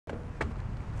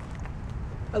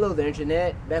Hello there,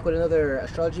 Internet. Back with another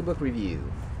astrology book review.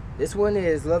 This one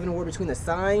is Love and War Between the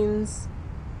Signs,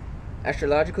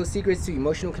 Astrological Secrets to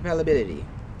Emotional Compatibility.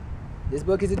 This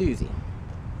book is a doozy.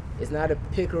 It's not a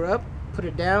picker up, put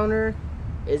a downer.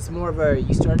 It's more of a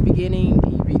you start at the beginning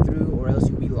and you read through, or else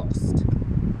you'll be lost.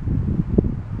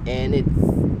 And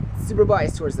it's super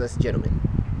biased towards us gentlemen.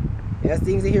 It has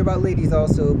things to hear about ladies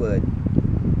also, but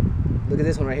look at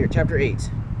this one right here, Chapter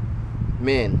 8.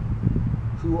 Men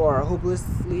who are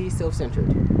hopelessly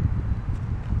self-centered.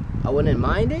 I wouldn't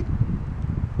mind it,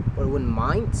 or wouldn't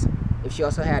mind if she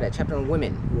also had a chapter on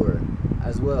women who are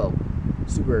as well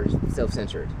super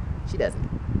self-centered. She doesn't.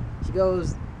 She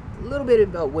goes a little bit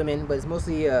about women, but it's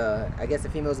mostly I guess a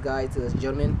female's guide to this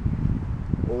gentleman,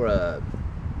 or a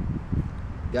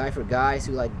guy for guys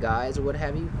who like guys or what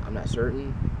have you. I'm not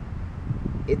certain.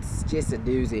 It's just a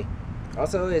doozy.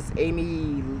 Also, it's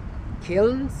Amy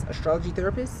Keehn's astrology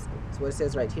therapist. That's what it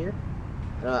says right here.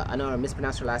 I know I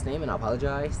mispronounced her last name, and I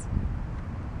apologize.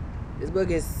 This book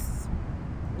is,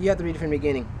 you have to read it from the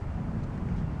beginning.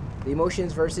 The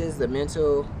emotions versus the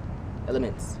mental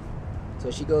elements.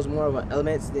 So she goes more about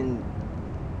elements than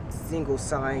single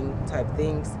sign type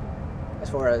things. As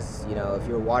far as, you know, if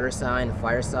you're a water sign,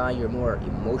 fire sign, you're more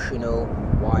emotional.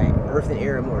 Why earth and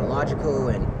air are more logical,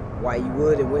 and why you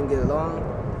would and wouldn't get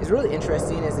along. It's really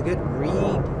interesting. It's a good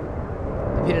read,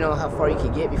 depending on how far you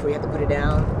can get before you have to put it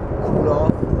down, cool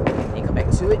off, and come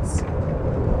back to it.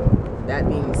 That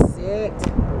being said,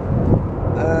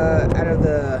 out of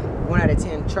the 1 out of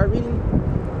 10 chart reading,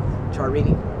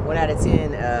 1 out of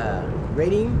 10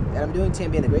 rating that I'm doing, 10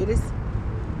 being the greatest,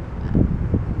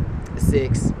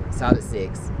 6, solid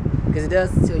 6, because it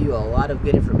does tell you a lot of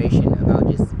good information about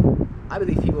just, I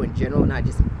believe, people in general, not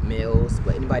just males,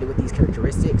 but anybody with these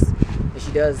characteristics. And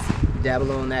she does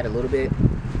dabble on that a little bit.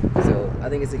 So I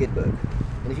think it's a good book.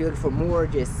 And if you're looking for more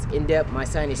just in-depth, my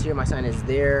sign is here, my sign is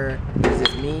there, what does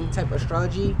this mean type of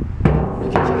astrology, you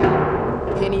can check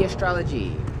out Penny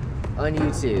Astrology on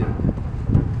YouTube.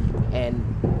 And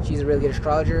she's a really good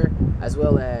astrologer, as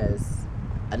well as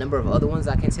a number of other ones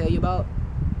I can tell you about,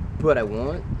 but I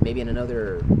won't, maybe in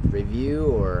another review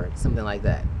or something like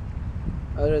that.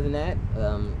 Other than that,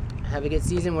 have a good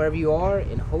season wherever you are,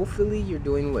 and hopefully you're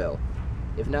doing well.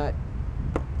 If not,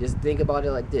 just think about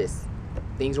it like this.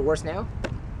 Things are worse now.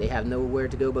 They have nowhere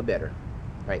to go but better.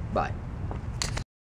 All right, bye.